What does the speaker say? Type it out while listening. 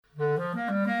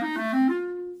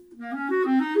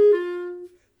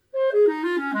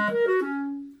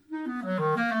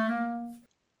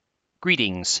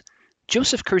Greetings.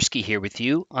 Joseph Kursky here with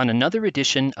you on another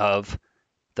edition of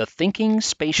the Thinking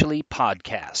Spatially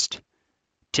podcast.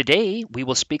 Today we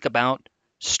will speak about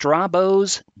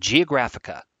Strabo's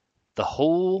Geographica, the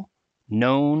whole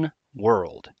known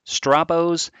world.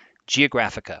 Strabo's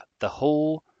Geographica, the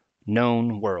whole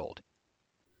known world.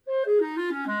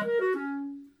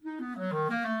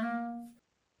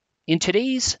 In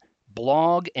today's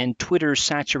blog and Twitter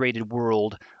saturated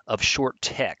world of short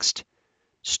text,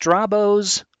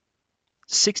 Strabo's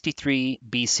 63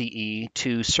 BCE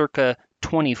to circa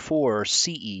 24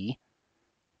 CE,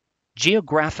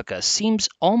 Geographica seems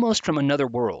almost from another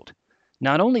world.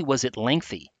 Not only was it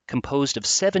lengthy, composed of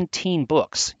 17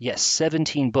 books, yes,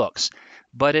 17 books,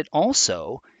 but it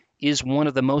also is one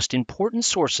of the most important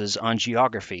sources on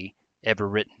geography ever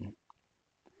written.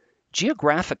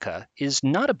 Geographica is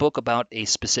not a book about a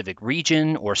specific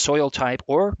region or soil type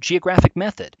or geographic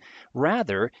method.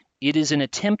 Rather, it is an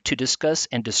attempt to discuss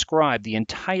and describe the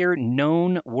entire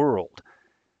known world,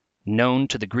 known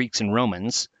to the Greeks and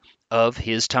Romans, of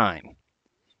his time.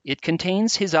 It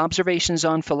contains his observations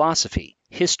on philosophy,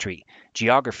 history,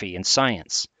 geography, and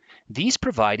science. These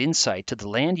provide insight to the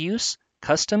land use,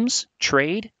 customs,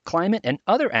 trade, climate, and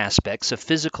other aspects of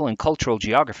physical and cultural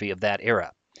geography of that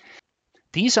era.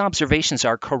 These observations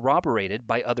are corroborated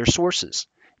by other sources.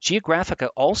 Geographica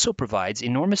also provides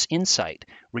enormous insight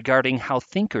regarding how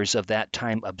thinkers of that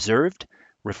time observed,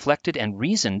 reflected, and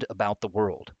reasoned about the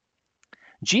world.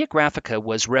 Geographica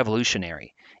was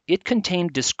revolutionary. It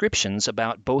contained descriptions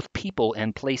about both people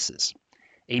and places.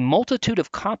 A multitude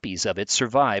of copies of it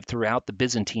survived throughout the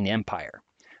Byzantine Empire.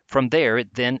 From there,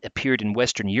 it then appeared in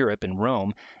Western Europe and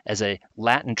Rome as a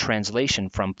Latin translation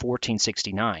from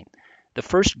 1469. The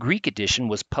first Greek edition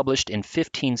was published in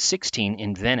 1516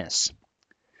 in Venice.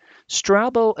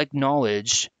 Strabo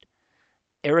acknowledged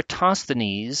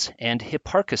Eratosthenes and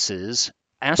Hipparchus's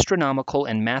astronomical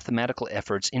and mathematical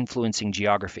efforts influencing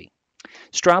geography.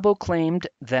 Strabo claimed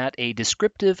that a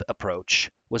descriptive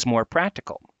approach was more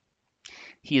practical.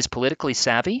 He is politically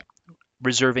savvy,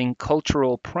 reserving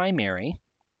cultural primary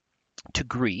to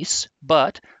Greece,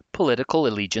 but political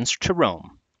allegiance to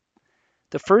Rome.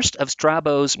 The first of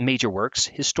Strabo's major works,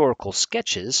 Historical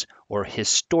Sketches, or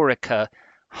Historica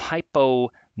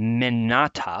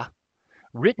Hypomenata,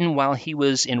 written while he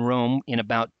was in Rome in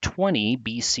about 20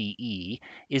 BCE,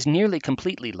 is nearly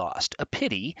completely lost. A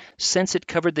pity, since it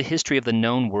covered the history of the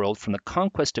known world from the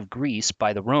conquest of Greece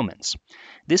by the Romans.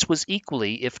 This was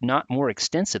equally, if not more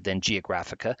extensive than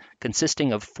Geographica,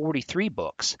 consisting of 43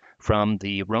 books, from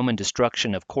the Roman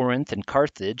destruction of Corinth and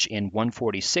Carthage in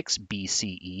 146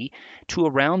 BCE to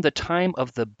around the time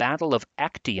of the Battle of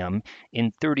Actium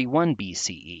in 31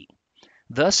 BCE.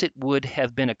 Thus it would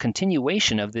have been a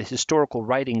continuation of the historical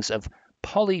writings of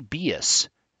Polybius,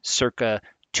 circa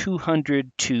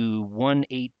 200 to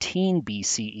 118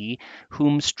 BCE,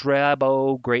 whom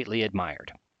Strabo greatly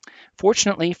admired.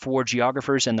 Fortunately for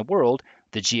geographers and the world,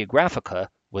 the Geographica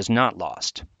was not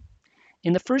lost.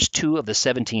 In the first two of the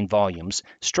 17 volumes,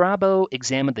 Strabo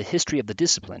examined the history of the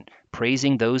discipline,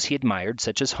 praising those he admired,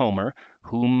 such as Homer,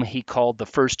 whom he called the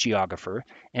first geographer,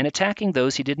 and attacking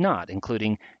those he did not,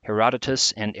 including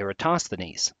Herodotus and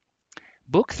Eratosthenes.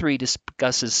 Book 3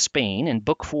 discusses Spain, and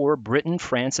Book 4 Britain,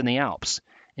 France, and the Alps.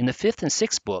 In the 5th and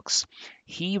 6th books,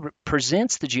 he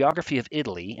presents the geography of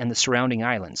Italy and the surrounding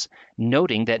islands,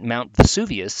 noting that Mount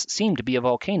Vesuvius seemed to be a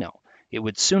volcano. It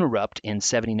would soon erupt in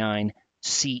 79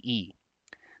 CE.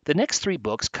 The next 3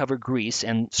 books cover Greece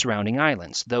and surrounding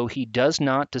islands, though he does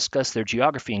not discuss their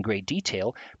geography in great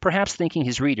detail, perhaps thinking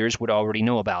his readers would already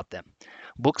know about them.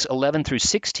 Books 11 through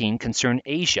 16 concern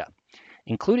Asia,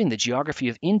 including the geography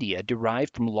of India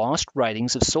derived from lost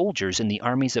writings of soldiers in the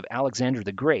armies of Alexander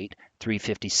the Great,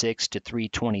 356 to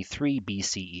 323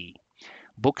 BCE.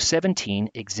 Book 17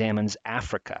 examines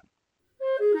Africa.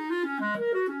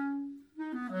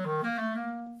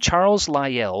 Charles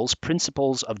Lyell's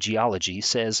Principles of Geology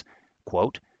says,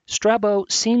 quote, Strabo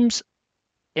seems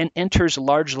and enters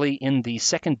largely in the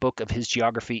second book of his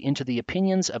geography into the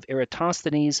opinions of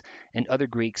Eratosthenes and other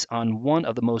Greeks on one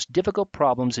of the most difficult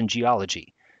problems in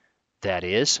geology, that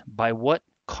is, by what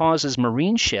causes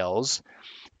marine shells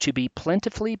to be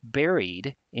plentifully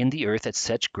buried in the earth at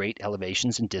such great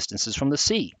elevations and distances from the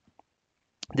sea.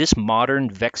 This modern,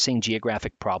 vexing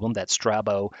geographic problem that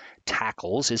Strabo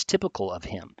tackles is typical of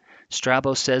him.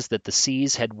 Strabo says that the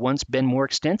seas had once been more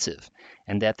extensive,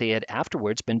 and that they had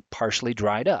afterwards been partially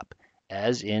dried up,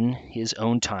 as in his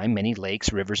own time many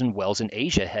lakes, rivers, and wells in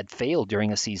Asia had failed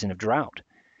during a season of drought.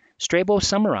 Strabo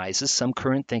summarizes some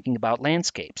current thinking about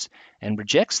landscapes and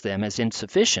rejects them as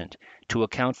insufficient to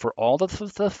account for all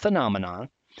of the phenomena,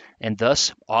 and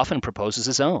thus often proposes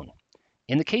his own.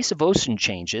 In the case of ocean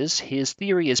changes, his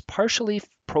theory is partially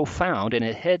profound and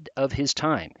ahead of his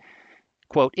time.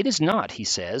 Quote, "It is not," he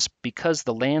says, "because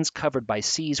the lands covered by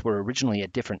seas were originally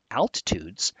at different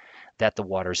altitudes that the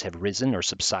waters have risen or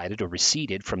subsided or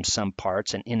receded from some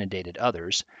parts and inundated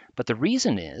others, but the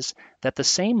reason is that the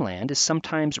same land is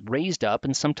sometimes raised up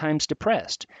and sometimes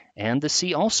depressed, and the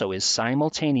sea also is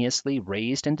simultaneously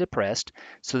raised and depressed,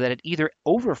 so that it either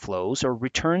overflows or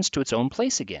returns to its own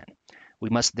place again. We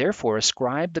must therefore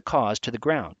ascribe the cause to the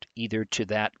ground, either to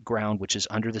that ground which is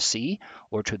under the sea,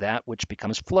 or to that which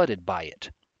becomes flooded by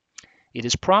it. It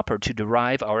is proper to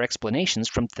derive our explanations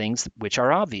from things which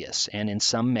are obvious, and in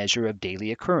some measure of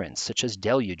daily occurrence, such as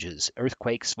deluges,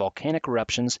 earthquakes, volcanic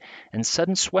eruptions, and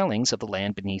sudden swellings of the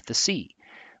land beneath the sea.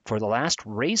 For the last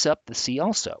raise up the sea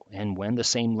also, and when the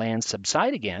same lands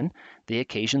subside again, they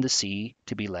occasion the sea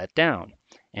to be let down.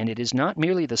 And it is not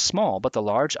merely the small, but the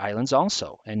large islands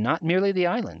also, and not merely the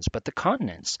islands, but the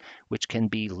continents, which can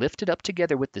be lifted up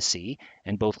together with the sea,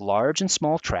 and both large and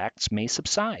small tracts may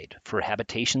subside, for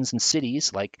habitations and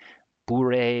cities like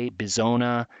Bure,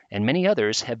 Bizona, and many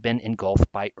others have been engulfed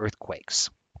by earthquakes."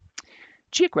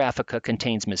 Geographica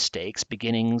contains mistakes,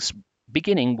 beginning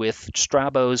with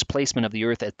Strabo's placement of the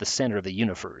Earth at the center of the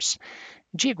universe.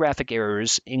 Geographic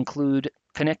errors include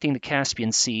connecting the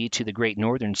Caspian Sea to the Great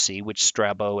Northern Sea, which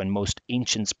Strabo and most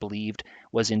ancients believed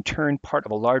was in turn part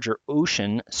of a larger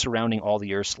ocean surrounding all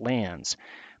the Earth's lands.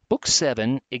 Book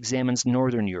 7 examines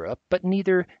northern Europe, but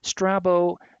neither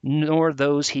Strabo nor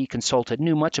those he consulted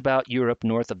knew much about Europe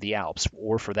north of the Alps,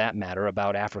 or for that matter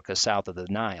about Africa south of the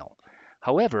Nile.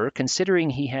 However,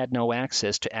 considering he had no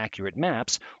access to accurate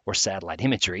maps, or satellite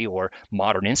imagery, or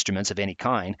modern instruments of any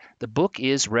kind, the book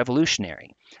is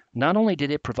revolutionary. Not only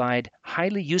did it provide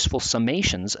highly useful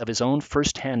summations of his own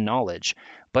first-hand knowledge,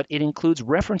 but it includes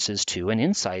references to and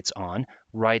insights on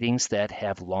writings that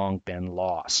have long been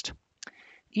lost.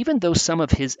 Even though some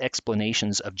of his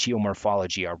explanations of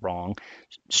geomorphology are wrong,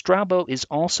 Strabo is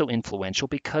also influential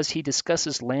because he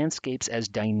discusses landscapes as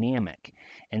dynamic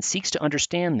and seeks to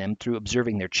understand them through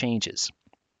observing their changes.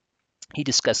 He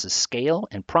discusses scale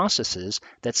and processes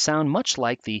that sound much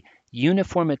like the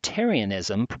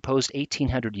uniformitarianism proposed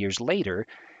 1800 years later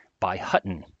by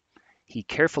Hutton. He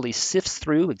carefully sifts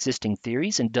through existing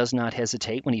theories and does not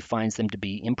hesitate when he finds them to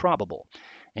be improbable.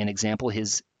 An example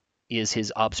is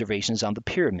his observations on the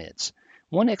pyramids.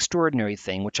 One extraordinary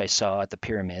thing which I saw at the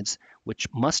pyramids, which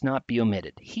must not be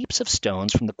omitted: heaps of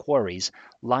stones from the quarries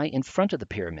lie in front of the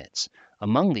pyramids.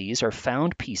 Among these are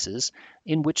found pieces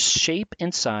in which shape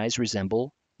and size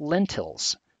resemble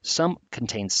lentils. Some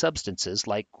contain substances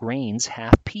like grains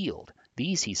half peeled.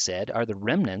 These, he said, are the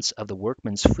remnants of the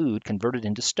workman's food converted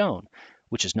into stone,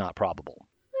 which is not probable.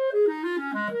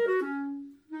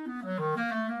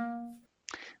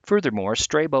 Furthermore,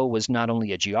 Strabo was not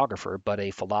only a geographer, but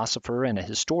a philosopher and a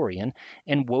historian,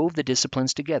 and wove the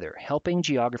disciplines together, helping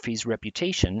geography's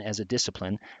reputation as a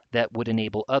discipline that would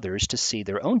enable others to see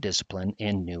their own discipline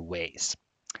in new ways.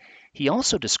 He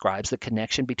also describes the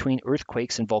connection between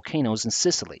earthquakes and volcanoes in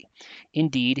Sicily.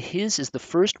 Indeed, his is the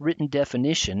first written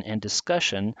definition and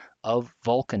discussion of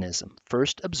volcanism,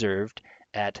 first observed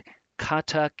at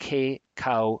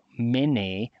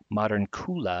Katakeaumene, modern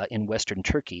Kula in western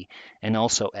Turkey, and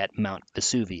also at Mount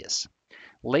Vesuvius.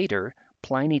 Later,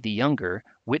 Pliny the Younger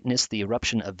witnessed the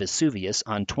eruption of Vesuvius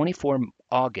on 24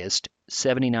 August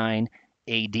 79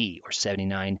 AD or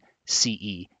 79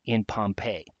 CE in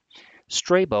Pompeii.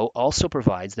 Strabo also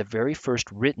provides the very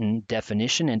first written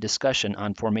definition and discussion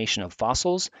on formation of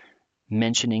fossils,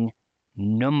 mentioning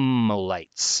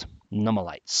nummulites.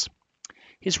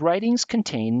 His writings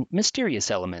contain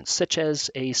mysterious elements, such as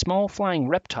a small flying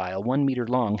reptile 1 meter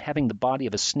long having the body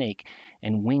of a snake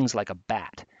and wings like a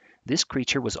bat. This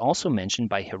creature was also mentioned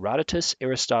by Herodotus,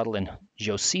 Aristotle, and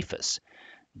Josephus.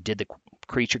 Did the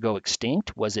creature go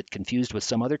extinct? Was it confused with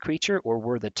some other creature? Or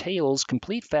were the tales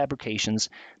complete fabrications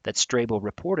that Strabo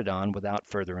reported on without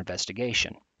further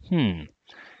investigation?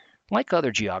 Like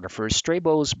other geographers,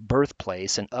 Strabo's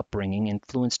birthplace and upbringing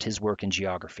influenced his work in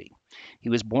geography. He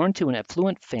was born to an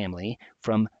affluent family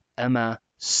from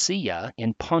Amasya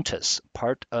in Pontus,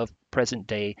 part of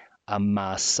present-day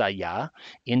Amasya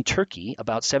in Turkey,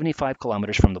 about 75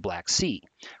 kilometers from the Black Sea.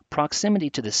 Proximity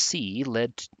to the sea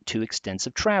led to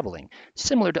extensive traveling,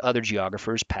 similar to other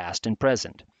geographers past and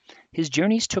present. His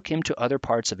journeys took him to other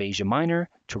parts of Asia Minor,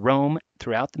 to Rome,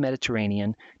 throughout the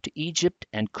Mediterranean, to Egypt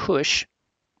and Kush,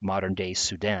 modern-day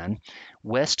Sudan,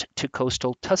 west to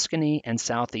coastal Tuscany and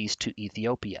southeast to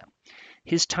Ethiopia.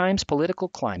 His time's political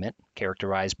climate,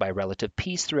 characterized by relative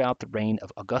peace throughout the reign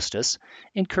of Augustus,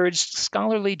 encouraged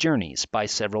scholarly journeys by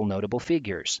several notable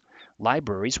figures.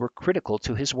 Libraries were critical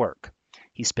to his work.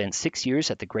 He spent 6 years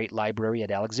at the Great Library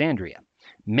at Alexandria.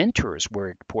 Mentors were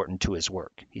important to his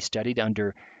work. He studied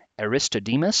under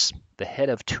Aristodemus, the head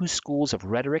of two schools of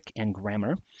rhetoric and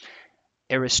grammar.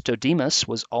 Aristodemus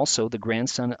was also the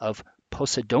grandson of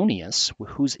Posidonius,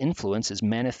 whose influence is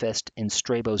manifest in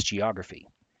Strabo's geography.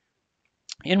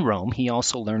 In Rome, he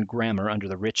also learned grammar under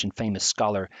the rich and famous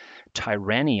scholar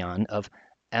Tyrrhenion of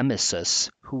Amisus,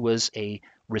 who was a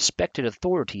respected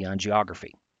authority on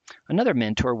geography. Another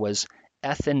mentor was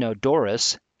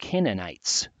Athenodorus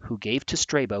Canaanites, who gave to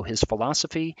Strabo his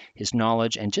philosophy, his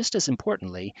knowledge, and just as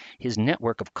importantly, his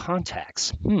network of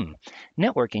contacts.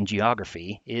 Networking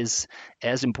geography is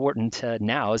as important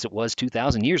now as it was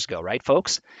 2,000 years ago, right,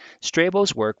 folks?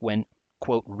 Strabo's work, when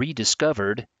quote,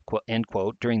 rediscovered, quote, end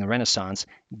quote, during the Renaissance,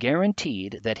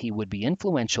 guaranteed that he would be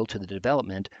influential to the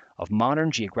development of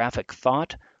modern geographic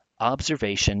thought,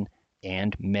 observation,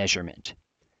 and measurement.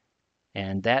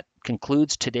 And that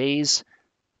concludes today's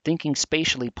Thinking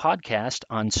Spatially podcast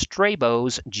on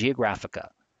Strabo's Geographica,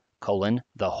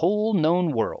 the whole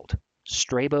known world,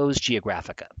 Strabo's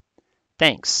Geographica.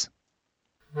 Thanks.